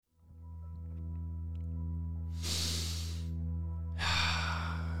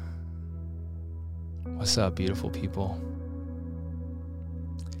What's up, beautiful people?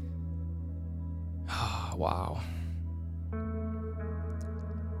 Wow.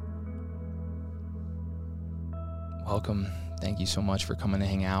 Welcome. Thank you so much for coming to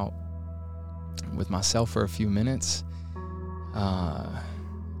hang out with myself for a few minutes. I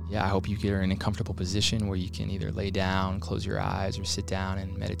hope you get in a comfortable position where you can either lay down, close your eyes, or sit down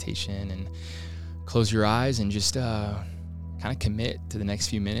in meditation and close your eyes and just kind of commit to the next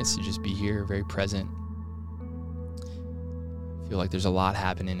few minutes to just be here, very present. I feel like there's a lot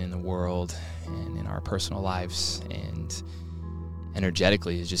happening in the world and in our personal lives, and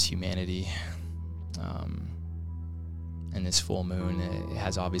energetically is just humanity. And this full moon, it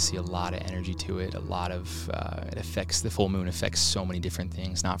has obviously a lot of energy to it. The full moon affects so many different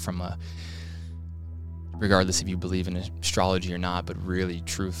things, not from regardless if you believe in astrology or not, but really,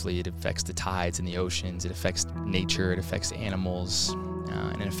 truthfully, it affects the tides and the oceans. It affects nature. It affects animals,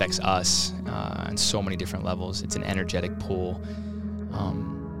 and it affects us on so many different levels. It's an energetic pull.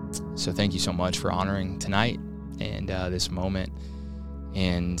 So thank you so much for honoring tonight and this moment.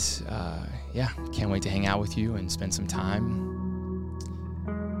 And can't wait to hang out with you and spend some time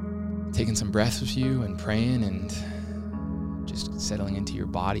taking some breaths with you and praying and just settling into your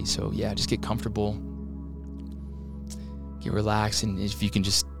body. So just get comfortable, get relaxed, and if you can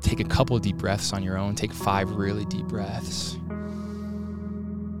just take a couple of deep breaths on your own, take 5 really deep breaths.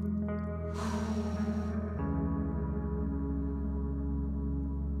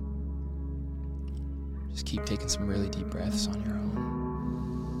 Just keep taking some really deep breaths on your own.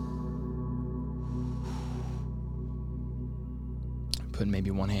 Put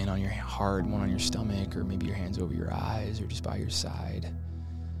maybe one hand on your heart, one on your stomach, or maybe your hands over your eyes or just by your side.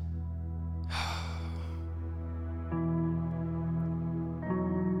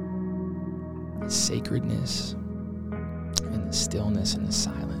 The sacredness and the stillness and the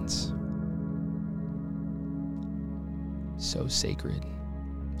silence. So sacred,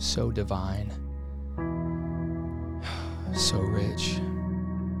 so divine, so rich.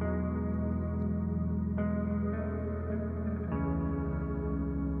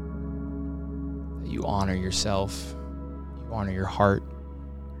 You honor yourself, you honor your heart,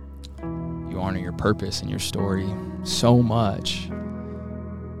 you honor your purpose and your story so much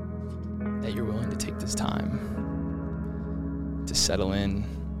that you're willing to take this time to settle in,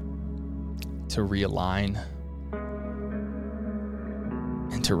 to realign,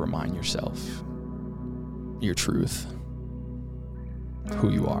 and to remind yourself your truth,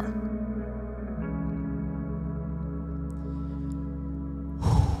 who you are.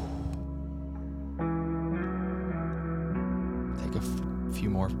 Few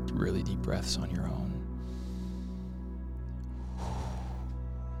more really deep breaths on your own.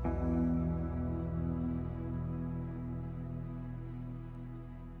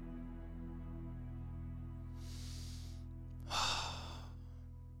 I'm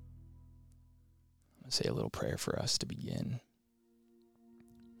going to say a little prayer for us to begin.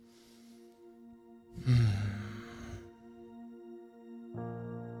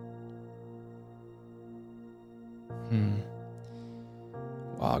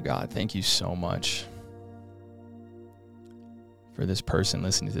 Wow, God, thank you so much for this person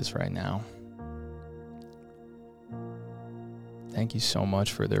listening to this right now. Thank you so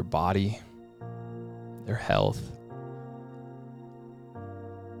much for their body, their health,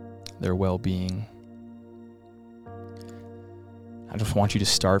 their well-being. I just want you to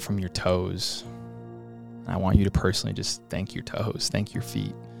start from your toes. I want you to personally just thank your toes, thank your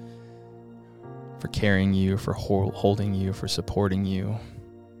feet for carrying you, for holding you, for supporting you.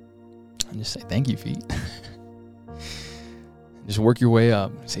 And just say, thank you, feet. Just work your way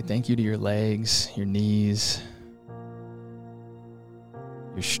up. Say thank you to your legs, your knees,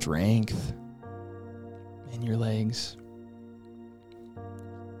 your strength in your legs.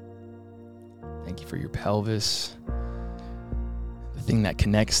 Thank you for your pelvis, the thing that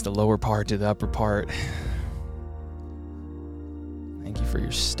connects the lower part to the upper part. Thank you for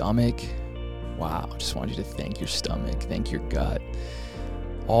your stomach. Wow, I just want you to thank your stomach, thank your gut.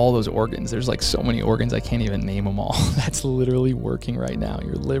 All those organs, there's like so many organs, I can't even name them all. That's literally working right now.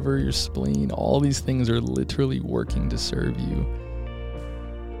 Your liver, your spleen, all these things are literally working to serve you,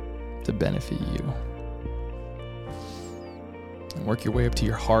 to benefit you. And work your way up to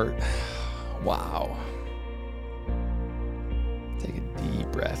your heart. Wow. Take a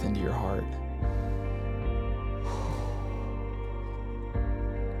deep breath into your heart.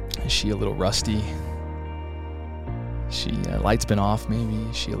 Is she a little rusty? She light's been off maybe.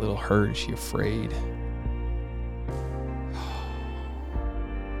 Is she a little hurt? Is she afraid?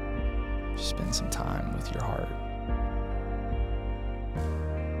 Just spend some time with your heart.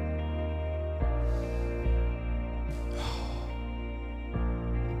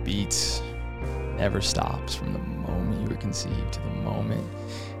 beats, never stops from the moment you were conceived to the moment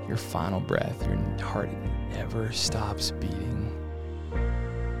your final breath. Your heart never stops beating.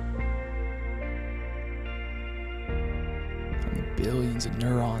 From the billions of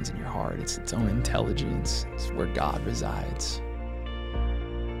neurons in your heart, it's its own intelligence. It's where God resides.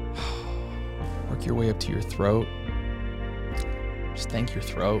 Work your way up to your throat. Just thank your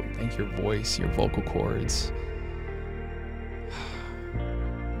throat, thank your voice, your vocal cords.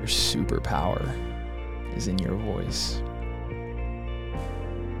 Your superpower is in your voice.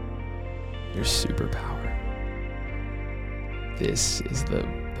 Your superpower. This is the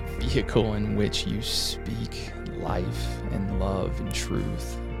vehicle in which you speak life and love and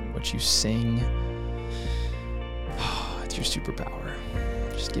truth. What you sing, it's your superpower.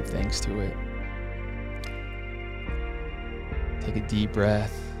 Just give thanks to it. Take a deep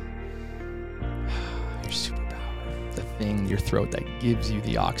breath. Your superpower. The thing in your throat that gives you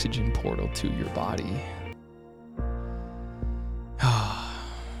the oxygen portal to your body.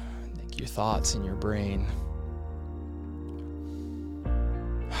 Think your thoughts in your brain.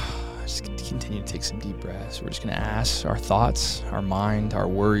 Just continue to take some deep breaths. We're just going to ask our thoughts, our mind, our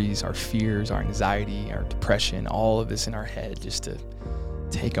worries, our fears, our anxiety, our depression, all of this in our head, just to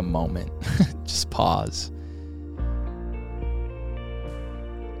take a moment. Just pause.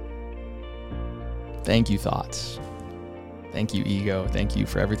 Thank you, thoughts. Thank you, ego. Thank you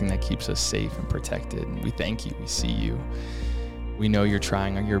for everything that keeps us safe and protected. And we thank you. We see you. We know you're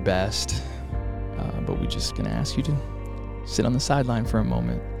trying your best, but we're just going to ask you to sit on the sideline for a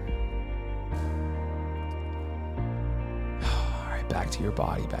moment. All right, back to your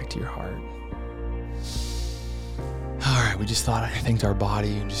body, back to your heart. All right, we just thanked our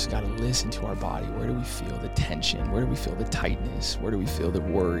body and just got to listen to our body. Where do we feel the tension? Where do we feel the tightness? Where do we feel the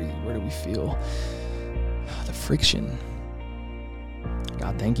worry? Where do we feel the friction?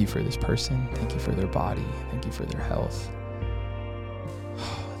 God, thank you for this person. Thank you for their body. Thank you for their health.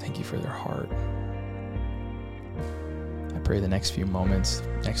 Thank you for their heart. I pray the next few moments,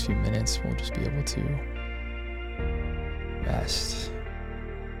 next few minutes, we'll just be able to rest,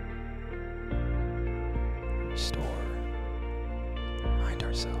 restore, remind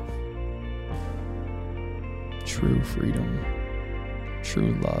ourselves. True freedom,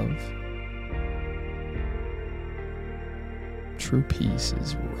 true love, true peace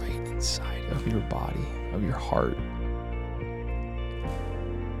is right inside of your body, of your heart.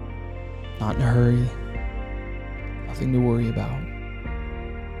 Not in a hurry, nothing to worry about.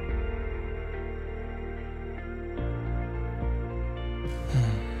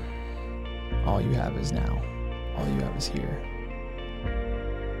 All you have is now. All you have is here.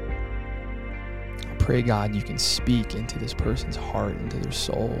 I pray, God, you can speak into this person's heart, into their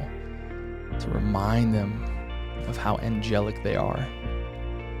soul, to remind them of how angelic they are.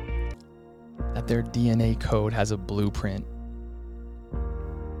 That their DNA code has a blueprint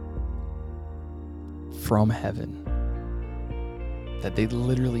from heaven. That they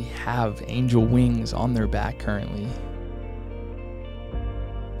literally have angel wings on their back currently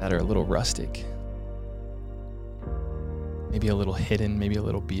that are a little rustic, maybe a little hidden, maybe a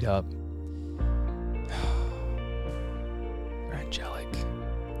little beat up. You're angelic.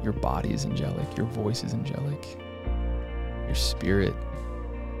 Your body is angelic. Your voice is angelic. Your spirit,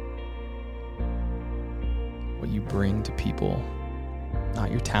 what you bring to people, not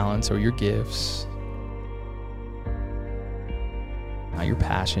your talents or your gifts, not your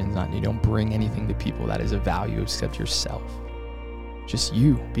passions, you don't bring anything to people that is of value except yourself. Just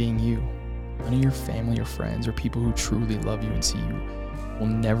you being you. None of your family or friends or people who truly love you and see you will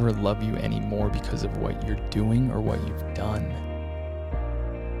never love you anymore because of what you're doing or what you've done.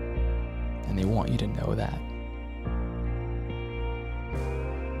 And they want you to know that.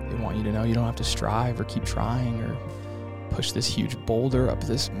 They want you to know you don't have to strive or keep trying or push this huge boulder up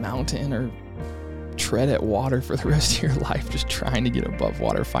this mountain or tread at water for the rest of your life just trying to get above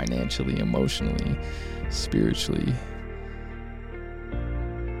water financially, emotionally, spiritually.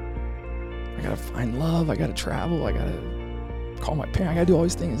 I gotta find love, I gotta travel, I gotta call my parent, I gotta do all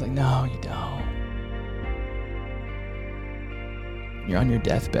these things. Like, no, you don't. You're on your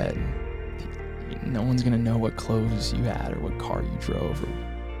deathbed. No one's gonna know what clothes you had or what car you drove or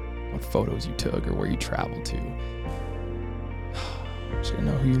what photos you took or where you traveled to. Just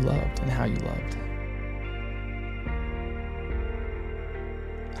gonna know who you loved and how you loved.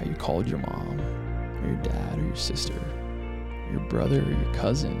 How you called your mom or your dad or your sister or your brother or your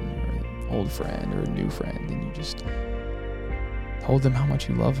cousin or an old friend or a new friend, and you just told them how much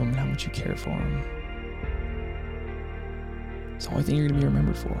you love them and how much you care for them. It's the only thing you're going to be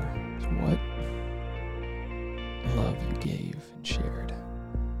remembered for is what love you gave and shared.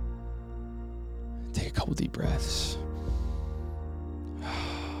 a couple deep breaths.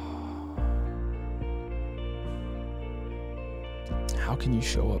 How can you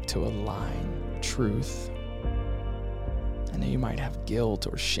show up to align truth? I know you might have guilt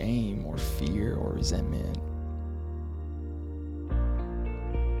or shame or fear or resentment.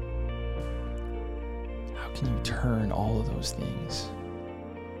 How can you turn all of those things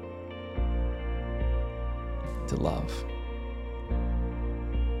to love?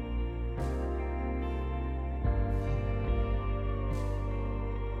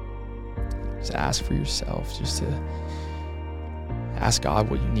 Just ask for yourself, just to ask God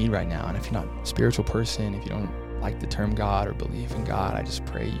what you need right now. And if you're not a spiritual person, if you don't like the term God or believe in God, I just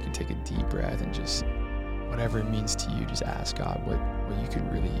pray you can take a deep breath and just, whatever it means to you, just ask God what you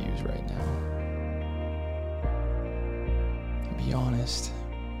could really use right now. And be honest,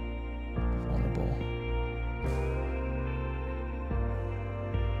 vulnerable.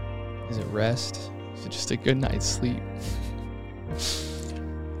 Is it rest? Is it just a good night's sleep?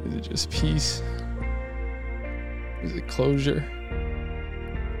 Is it just peace? Is it closure?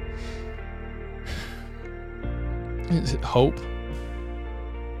 Is it hope?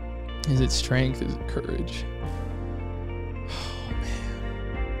 Is it strength? Is it courage? Oh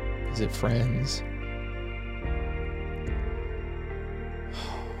man. Is it friends?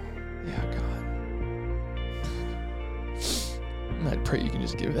 Oh, yeah, God. And I pray you can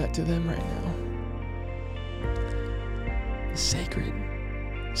just give that to them right now. The sacred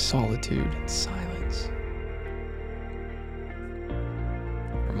solitude and silence.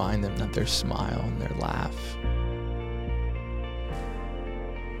 Remind them that their smile and their laugh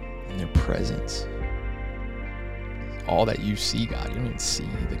and their presence, all that you see, God. You don't even see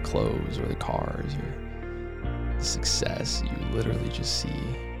the clothes or the cars or the success. You literally just see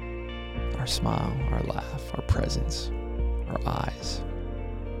our smile, our laugh, our presence, our eyes.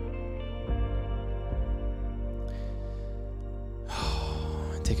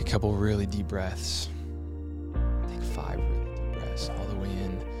 Take a couple really deep breaths. Take 5 really deep breaths all the way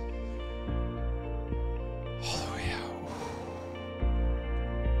in, all the way out.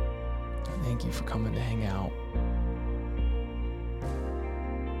 Thank you for coming to hang out.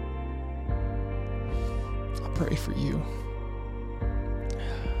 I pray for you.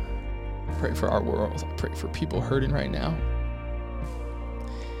 I pray for our world. I pray for people hurting right now.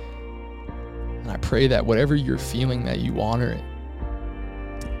 And I pray that whatever you're feeling, that you honor it.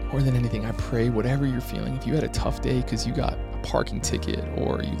 More than anything, I pray whatever you're feeling, if you had a tough day because you got a parking ticket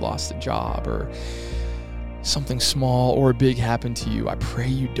or you lost a job or something small or big happened to you, I pray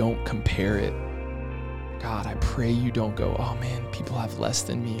you don't compare it. God, I pray you don't go, oh man, people have less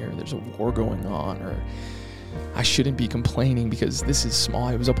than me, or there's a war going on, or I shouldn't be complaining because this is small.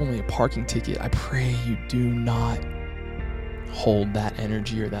 It was up only a parking ticket. I pray you do not hold that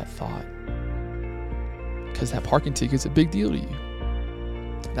energy or that thought, because that parking ticket's a big deal to you.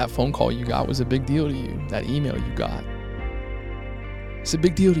 That phone call you got was a big deal to you. That email you got, it's a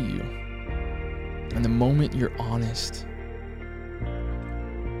big deal to you. And the moment you're honest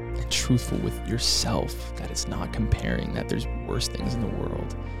and truthful with yourself, that it's not comparing, that there's worse things in the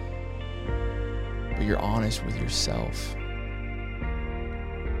world, but you're honest with yourself,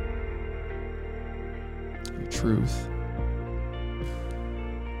 your truth,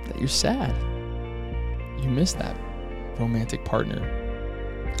 that you're sad. You miss that romantic partner.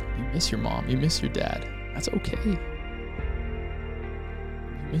 You miss your mom. You miss your dad. That's okay. You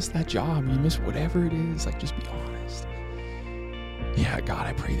miss that job. You miss whatever it is. Like, just be honest. Yeah, God,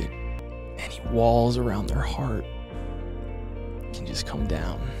 I pray that any walls around their heart can just come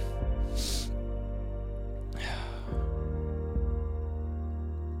down.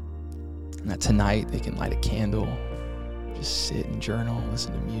 And that tonight they can light a candle, just sit and journal,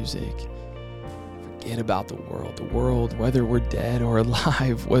 listen to music. Forget about the world. The world, whether we're dead or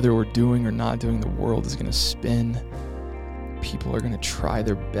alive, whether we're doing or not doing, the world is going to spin. People are going to try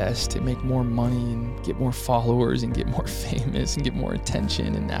their best to make more money and get more followers and get more famous and get more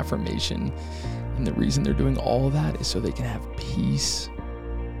attention and affirmation. And the reason they're doing all of that is so they can have peace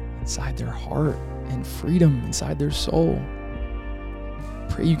inside their heart and freedom inside their soul.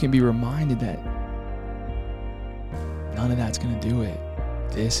 Pray you can be reminded that none of that's going to do it.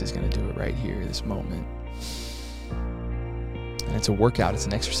 This is going to do it right here, this moment. And it's a workout. It's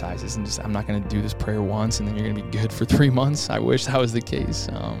an exercise. It's just, I'm not going to do this prayer once and then you're going to be good for 3 months. I wish that was the case.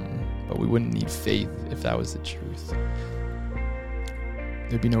 But we wouldn't need faith if that was the truth.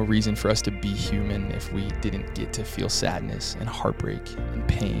 There'd be no reason for us to be human if we didn't get to feel sadness and heartbreak and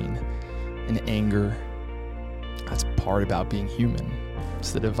pain and anger. That's part about being human.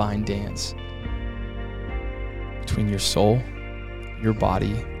 It's the divine dance between your soul, your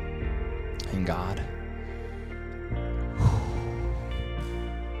body, and God.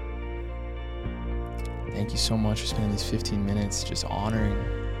 Thank you so much for spending these 15 minutes just honoring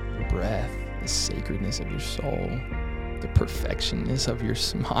your breath, the sacredness of your soul, the perfectionness of your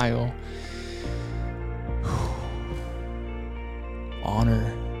smile.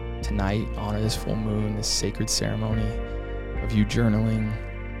 Honor tonight, honor this full moon, this sacred ceremony of you journaling,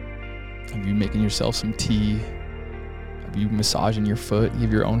 of you making yourself some tea, of you massaging your foot.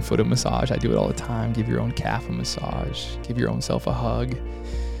 Give your own foot a massage. I do it all the time. Give your own calf a massage. Give your own self a hug.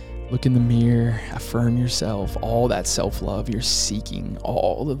 Look in the mirror, affirm yourself, all that self-love you're seeking,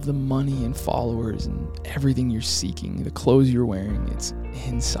 all of the money and followers and everything you're seeking, the clothes you're wearing, it's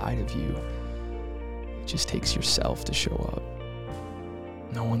inside of you. It just takes yourself to show up.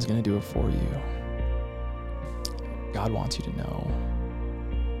 No one's going to do it for you. God wants you to know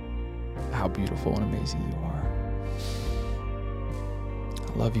how beautiful and amazing you are.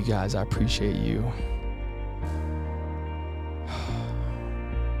 I love you guys. I appreciate you.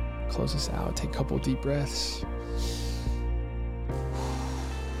 Close this out. Take a couple of deep breaths.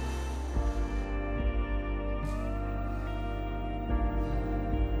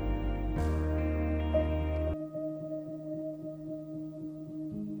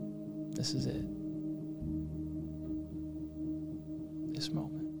 This is it. This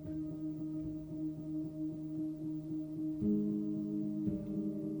moment.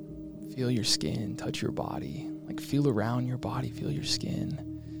 Feel your skin, touch your body. Like feel around your body, feel your skin.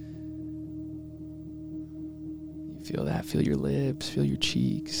 Feel that, feel your lips, feel your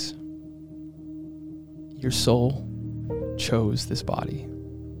cheeks. Your soul chose this body.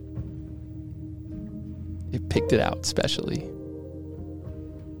 It picked it out specially.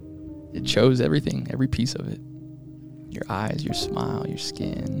 It chose everything, every piece of it. Your eyes, your smile, your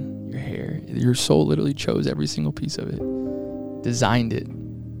skin, your hair. Your soul literally chose every single piece of it. Designed it.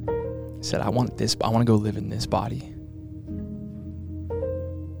 Said, I want this, I want to go live in this body.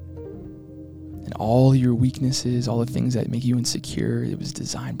 And all your weaknesses, all the things that make you insecure, it was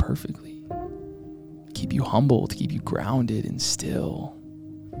designed perfectly. To keep you humble, to keep you grounded and still.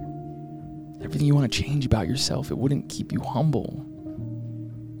 Everything you want to change about yourself, it wouldn't keep you humble.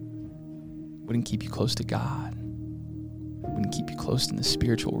 It wouldn't keep you close to God. It wouldn't keep you close in the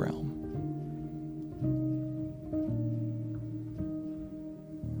spiritual realm.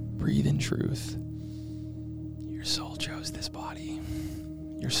 Breathe in truth. Your soul chose this body.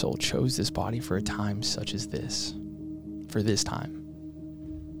 Your soul chose this body for a time such as this. For this time.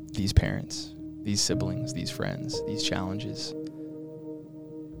 These parents, these siblings, these friends, these challenges.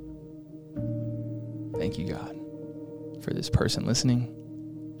 Thank you, God, for this person listening.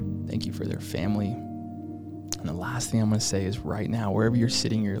 Thank you for their family. And the last thing I'm going to say is right now, wherever you're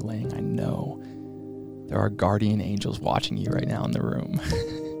sitting, you're laying, I know there are guardian angels watching you right now in the room.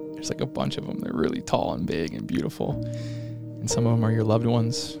 There's like a bunch of them. They're really tall and big and beautiful. And some of them are your loved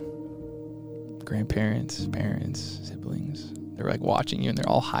ones, grandparents, parents, siblings. They're like watching you and they're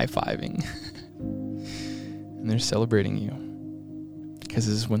all high-fiving. And they're celebrating you because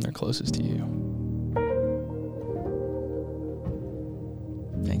this is when they're closest to you.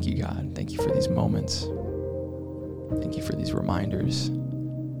 Thank you, God. Thank you for these moments. Thank you for these reminders.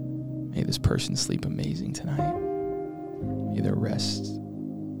 May this person sleep amazing tonight. May their rest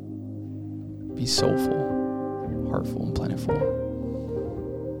be soulful, heartful, and plentiful.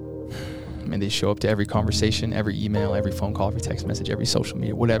 May they show up to every conversation, every email, every phone call, every text message, every social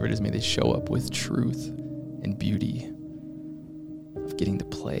media, whatever it is. May they show up with truth and beauty of getting to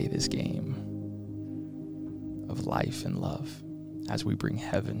play this game of life and love as we bring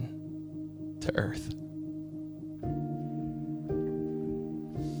heaven to earth.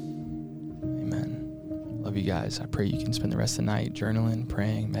 Amen. Love you guys. I pray you can spend the rest of the night journaling,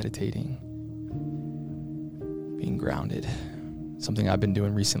 praying, meditating, being grounded. Something I've been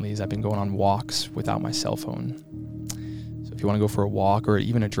doing recently is I've been going on walks without my cell phone. So if you want to go for a walk or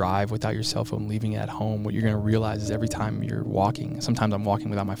even a drive without your cell phone, leaving it at home, what you're going to realize is every time you're walking, sometimes I'm walking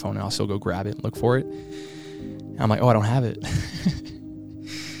without my phone and I'll still go grab it and look for it. And I'm like, oh, I don't have it.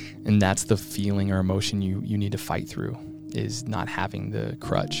 And that's the feeling or emotion you need to fight through, is not having the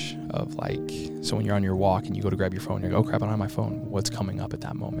crutch of like, so when you're on your walk and you go to grab your phone, you go, oh crap, I don't have my phone. What's coming up at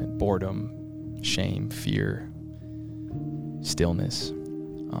that moment? Boredom, shame, fear, stillness.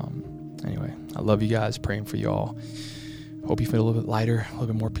 Anyway, I love you guys, praying for you all. Hope you feel a little bit lighter, a little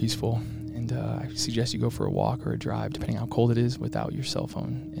bit more peaceful. And I suggest you go for a walk or a drive, depending on how cold it is, without your cell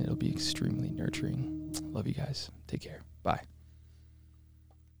phone. And it'll be extremely nurturing. Love you guys. Take care. Bye.